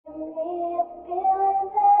What's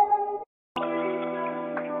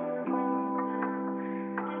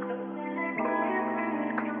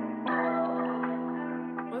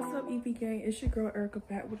up, EP gang? It's your girl Ericka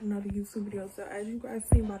back with another YouTube video. So as you guys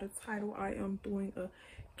see by the title, I am doing a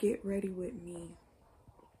get ready with me,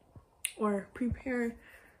 or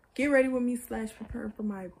get ready with me / preparing for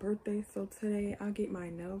my birthday. So today I get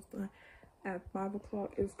my nails done at 5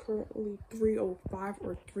 o'clock. It's currently 3:05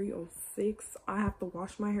 or 3:06. I have to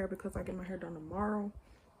wash my hair because I get my hair done tomorrow,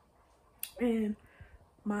 and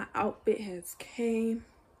my outfit has came.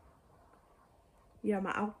 Yeah,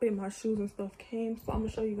 my outfit, my shoes and stuff came. So I'm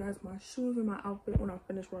gonna show you guys my shoes and my outfit when I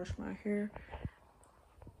finish washing my hair,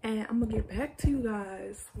 and I'm gonna get back to you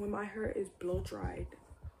guys when my hair is blow dried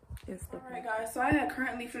and stuff. All right guys, so I had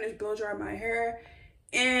currently finished blow drying my hair,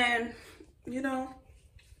 and you know,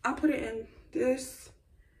 I put it in this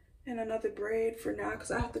and another braid for now because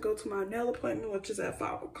I have to go to my nail appointment, which is at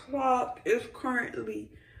 5 o'clock. It's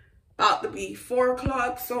currently about to be 4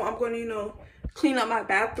 o'clock, so I'm going to, you know, clean up my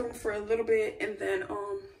bathroom for a little bit and then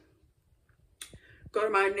go to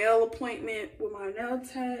my nail appointment with my nail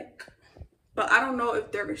tech. But I don't know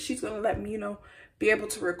if she's gonna let me, you know, be able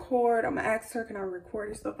to record. I'm gonna ask her, can I record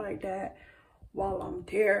and stuff like that while I'm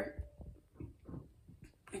there.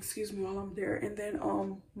 Excuse me, while I'm there. And then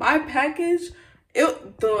my package,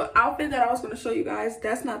 the outfit that I was gonna show you guys,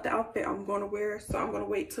 that's not the outfit I'm gonna wear. So I'm gonna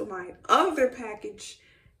wait till my other package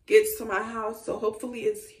gets to my house. So hopefully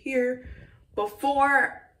it's here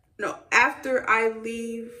after I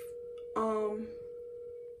leave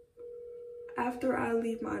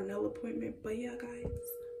my nail appointment. But yeah guys,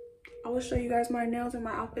 I will show you guys my nails and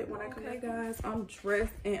my outfit when I come back. Guys, I'm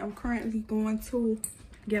dressed and I'm currently going to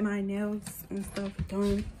get my nails and stuff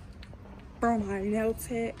done from my nail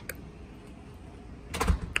tech.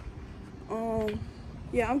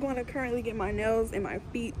 Yeah, I'm going to currently get my nails and my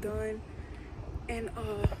feet done, and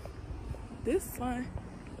this sun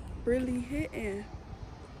really hitting.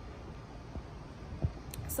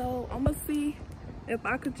 So I'm gonna see if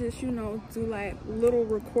I could just, you know, do like little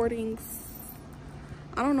recordings.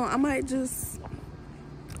 I don't know, I might just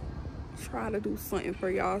try to do something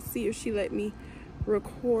for y'all, see if she let me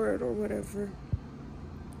record or whatever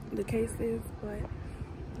the case is. But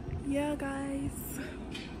yeah guys,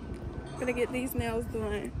 I'm gonna get these nails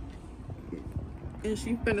done and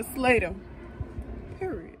she finna slay them,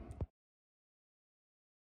 period.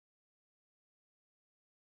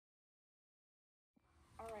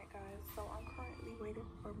 Alright guys, so I'm currently waiting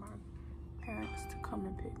for my parents to come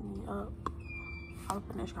and pick me up. I'll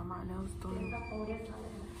finish got my nails done.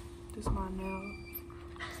 This is my nails.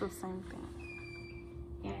 It's the same thing.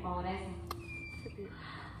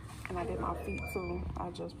 And I did my feet too.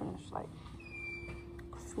 I just finished like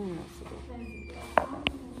a few minutes ago.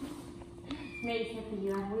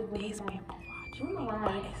 These people watching me,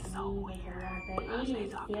 but it's so weird.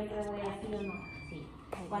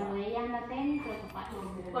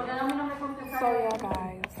 So yeah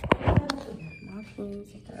guys, my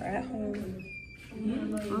clothes are at home.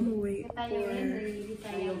 I'm gonna wait for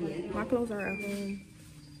my clothes are at home.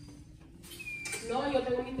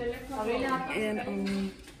 And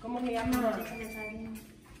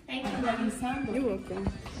you're welcome.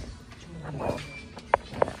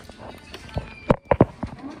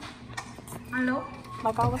 Hello?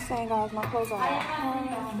 Like I was saying guys, my clothes are at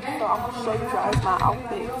home. So I'm gonna show you guys my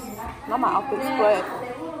outfits. Not my outfits, but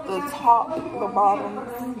the top, the bottom.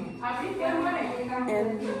 And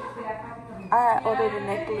I ordered a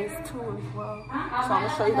necklace too as well. So I'm gonna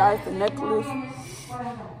show you guys the necklace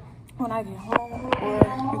when I get home, or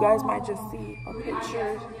you guys might just see a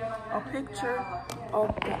picture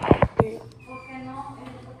of the outfit.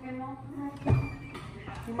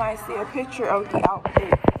 You might see a picture of the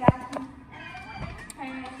outfit.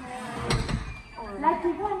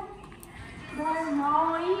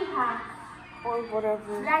 Or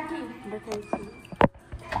whatever the case is.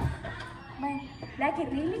 Lucky,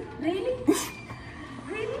 really? Really?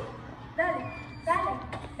 Really? Dale.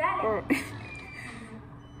 Or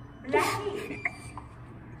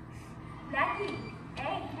Lucky.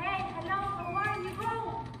 Hey, hello, how are you, bro?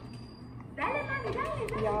 Dale, mami,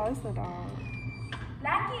 dale. y'all, it's a dog.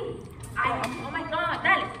 Lucky. Oh my God,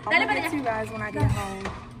 dale. I'm gonna get to you guys when I get home.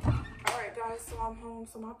 Alright guys, so I'm home.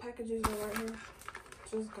 So my packages are right here.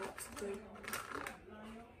 Just got today.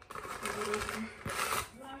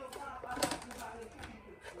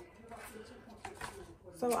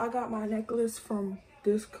 So I got my necklace from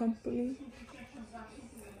this company.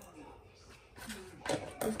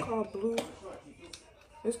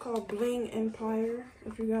 It's called Bling Empire.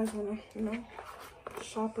 If you guys wanna, you know,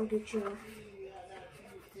 shop or get your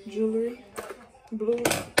jewelry. Blue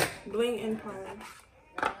Bling Empire.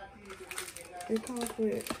 It comes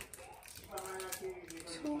with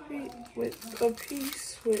a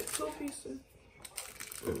piece with 2 pieces.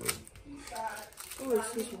 Oh,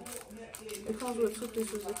 excuse me. It comes with 2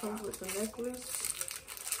 pieces. It comes with the necklace,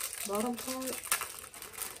 bottom part.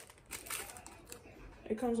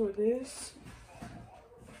 It comes with this,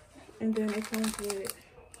 and then it comes with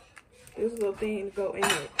this little thing to go in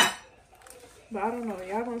it. But I don't know.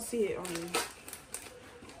 Y'all gonna see it on me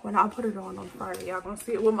when I put it on Friday. Y'all gonna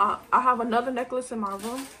see it with my. I have another necklace in my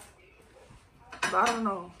room, but I don't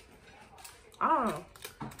know. I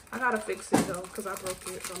gotta fix it though, because I broke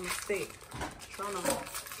it by mistake. Trying to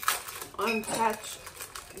untouch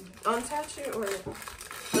it or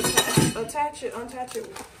attach it.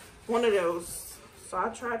 One of those. So I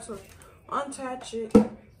tried to untouch it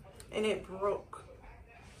and it broke.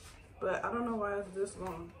 But I don't know why it's this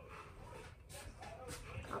long.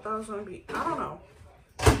 I thought it was gonna be, I don't know.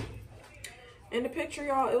 In the picture,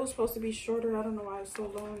 y'all, it was supposed to be shorter. I don't know why it's so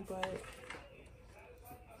long, but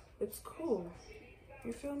it's cool.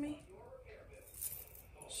 You feel me?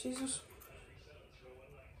 She's just,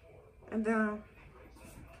 and then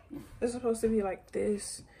it's supposed to be like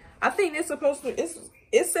this. I think it's supposed to,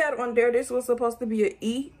 it said on there this was supposed to be an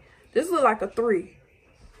E. This look like a 3.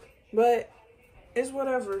 But it's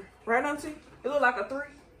whatever. Right, Auntie? It look like a 3.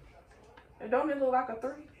 Don't it look like a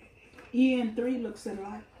 3? E and 3 looks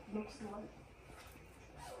alike.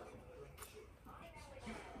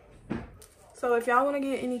 So if y'all want to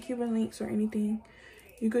get any Cuban links or anything,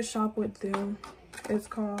 you could shop with them. It's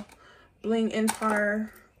called Bling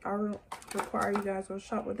Empire. I require you guys to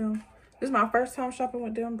shop with them. This is my first time shopping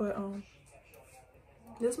with them, but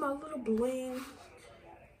this is my little bling.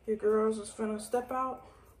 Your girls is finna step out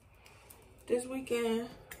this weekend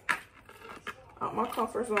out my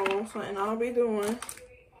comfort zone. Something I don't be doing.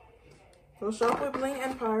 So shop with Bling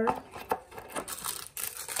Empire.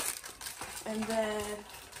 And then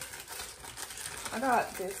I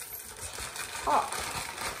got this top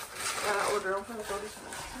that I ordered. I'm gonna throw this in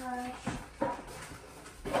the trash.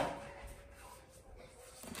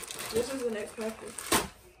 This is the next package.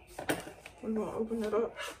 We're gonna open it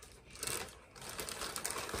up.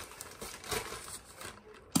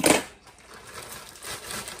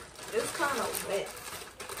 It's kind of wet.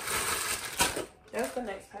 That's the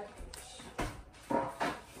next package.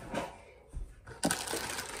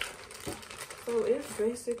 So it's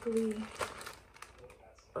basically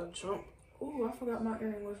a jump. Ooh, I forgot my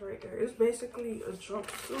earring was right there. It's basically a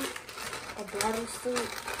jumpsuit, a bodysuit.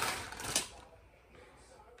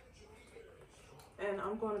 And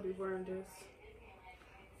I'm going to be wearing this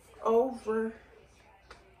over.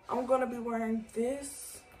 I'm going to be wearing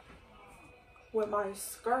this with my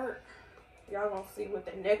skirt. Y'all going to see with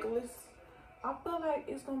the necklace. I feel like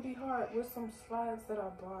it's going to be hard with some slides that I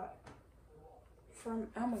bought from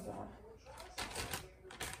Amazon.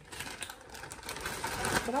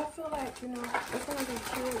 But I feel like, you know, it's going to be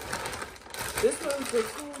cute. This was the 2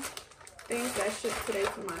 things that shipped today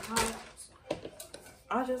to my house.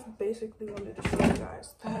 I just basically wanted to show you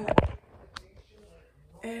guys that.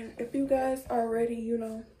 And if you guys already, you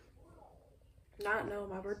know, not know,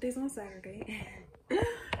 my birthday's on Saturday.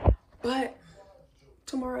 But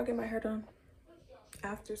tomorrow I'll get my hair done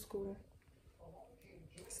after school.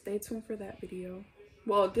 Stay tuned for that video.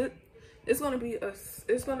 Well, that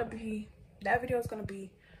video is gonna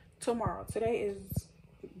be tomorrow. Today is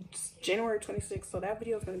January 26th, so that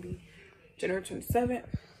video is gonna be January 27th.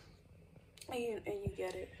 And you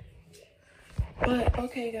get it. But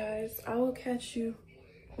okay guys, I will catch you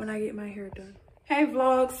when I get my hair done. Hey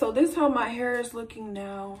vlog, so this is how my hair is looking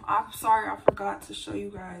now. I'm sorry I forgot to show you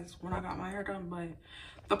guys when I got my hair done, but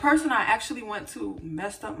the person I actually went to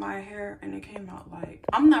messed up my hair and it came out like,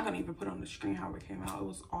 I'm not gonna even put on the screen how it came out. It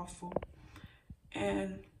was awful.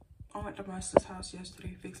 And I went to my sister's house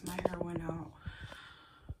yesterday, fixed my hair, went out,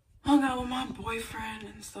 hung out with my boyfriend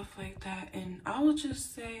and stuff like that. And I would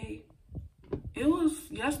just say, it was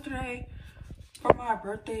yesterday for my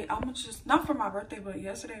birthday. Not for my birthday, but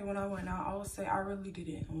yesterday when I went out, I would say I really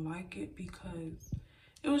didn't like it because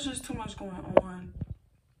it was just too much going on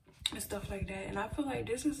and stuff like that. And I feel like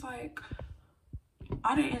this is like,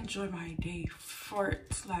 I didn't enjoy my day for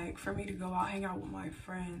me to go out, hang out with my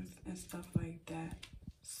friends and stuff like that.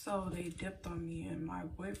 So they dipped on me, and my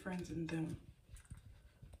boyfriend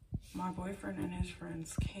and his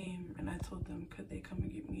friends came, and I told them could they come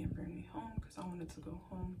and get me and bring me home because I wanted to go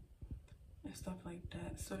home and stuff like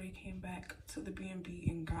that. So they came back to the B&B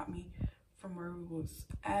and got me from where we was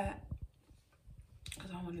at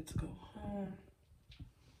because I wanted to go home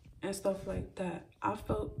and stuff like that. I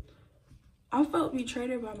felt I felt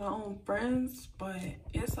betrayed by my own friends, but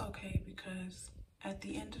it's okay because at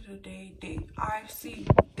the end of the day,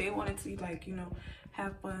 they wanted to, like, you know,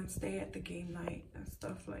 have fun, stay at the game night and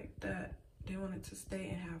stuff like that. They wanted to stay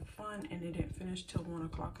and have fun, and it didn't finish till 1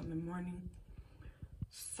 o'clock in the morning.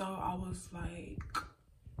 So I was like,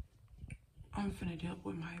 I'm finna deal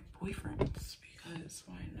with my boyfriends because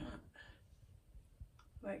why not?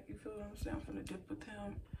 Like, you feel what I'm saying? I'm finna dip with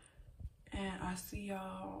him. And I see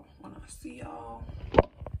y'all when I see y'all.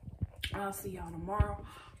 I'll see y'all tomorrow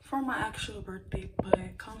for my actual birthday. But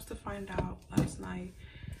it comes to find out, last night,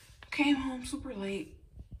 came home super late.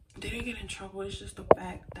 Didn't get in trouble. It's just the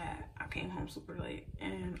fact that I came home super late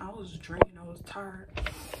and I was drinking. I was tired.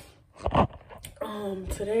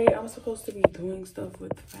 Today I was supposed to be doing stuff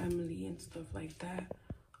with family and stuff like that.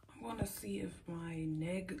 I'm gonna see if my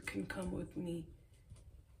neg can come with me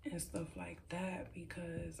and stuff like that,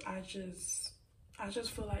 because I just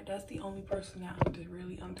feel like that's the only person that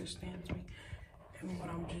really understands me and what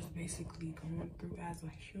I'm just basically going through as a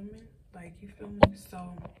human, like, you feel me?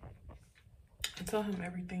 So I tell him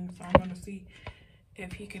everything. So I'm gonna see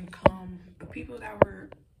if he can come. The people that were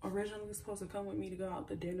originally supposed to come with me to go out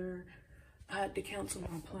to dinner, I had to cancel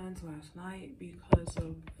my plans last night because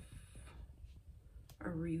of a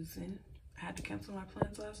reason. I had to cancel my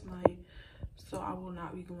plans last night, so I will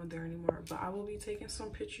not be going there anymore. But I will be taking some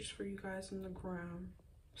pictures for you guys in the ground.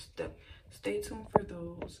 Stay tuned for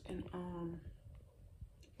those. And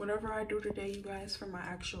whatever I do today, you guys, for my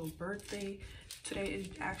actual birthday, today is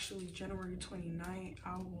actually January 29th.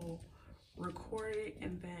 I will record it,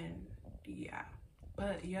 and then yeah.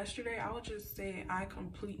 But yesterday, I would just say I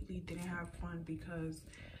completely didn't have fun because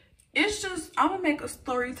it's just, I'm gonna make a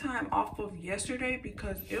story time off of yesterday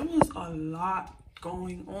because it was a lot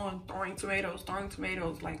going on. Throwing tomatoes,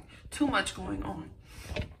 like too much going on.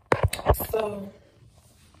 So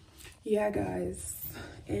yeah, guys,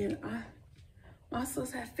 and my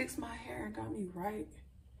sis had fixed my hair and got me right.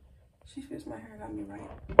 She fixed my hair and got me right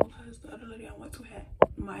because the other lady I went to had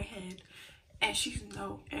my head, and she's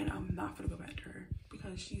no, and I'm not gonna go back to her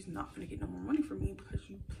because she's not gonna get no more money from me because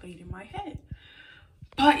you played in my head.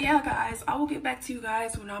 But yeah, guys, I will get back to you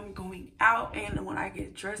guys when I'm going out and when I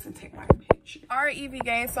get dressed and take my picture. All right, EV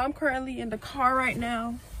gang, so I'm currently in the car right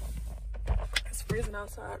now. It's freezing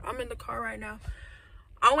outside. I'm in the car right now.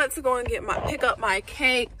 I went to go and pick up my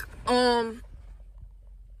cake.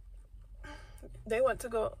 They went to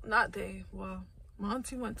go, not they, well, my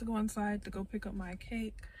auntie went to go inside to go pick up my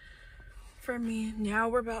cake for me. Now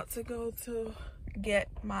we're about to go to get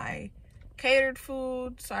my catered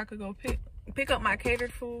food so I could go pick up my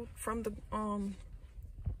catered food from the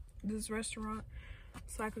this restaurant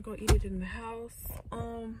so I could go eat it in the house.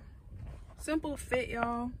 Simple fit,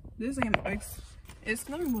 y'all. This ain't it's,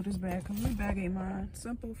 let me move this bag because this bag ain't mine.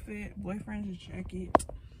 Simple fit, boyfriend's jacket,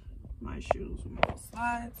 my shoes with my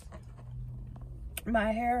slides,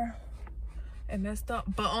 my hair and messed up,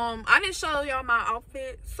 but I didn't show y'all my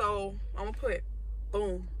outfit, so I'm gonna put,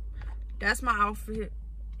 boom, that's my outfit.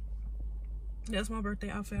 That's my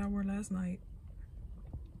birthday outfit I wore last night.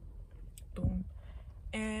 Boom.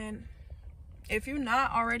 And if you're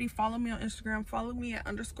not already, follow me on Instagram. Follow me at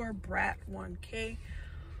 _brat1k.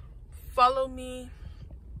 Follow me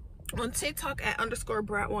on TikTok at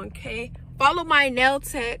 _brat1k. Follow my nail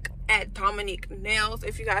tech at Dominique Nails.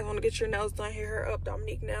 If you guys want to get your nails done, hit her up,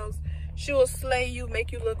 Dominique Nails. She will slay you,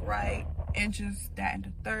 make you look right, and just that and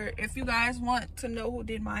the third. If you guys want to know who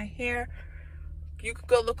did my hair, you could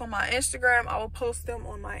go look on my Instagram. I will post them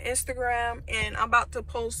on my Instagram. And I'm about to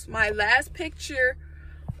post my last picture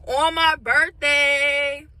on my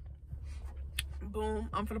birthday. Boom.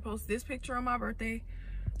 I'm gonna post this picture on my birthday.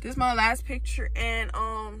 This is my last picture. And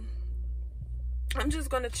I'm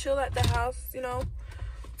just gonna chill at the house, you know,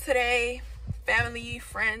 today. Family,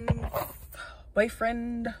 friends,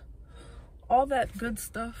 boyfriend, all that good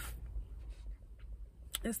stuff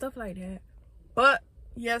and stuff like that. But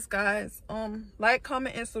yes, guys, like,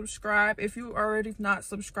 comment, and subscribe. If you already not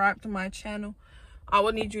subscribed to my channel, I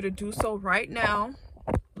will need you to do so right now.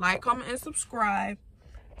 Like, comment, and subscribe.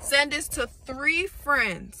 Send this to 3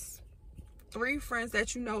 friends. 3 friends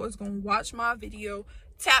that you know is gonna watch my video.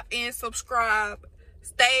 Tap in, subscribe,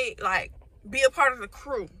 stay, like, be a part of the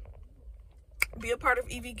crew, be a part of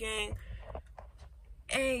EV gang.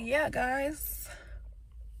 And yeah, guys,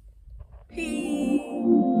 peace.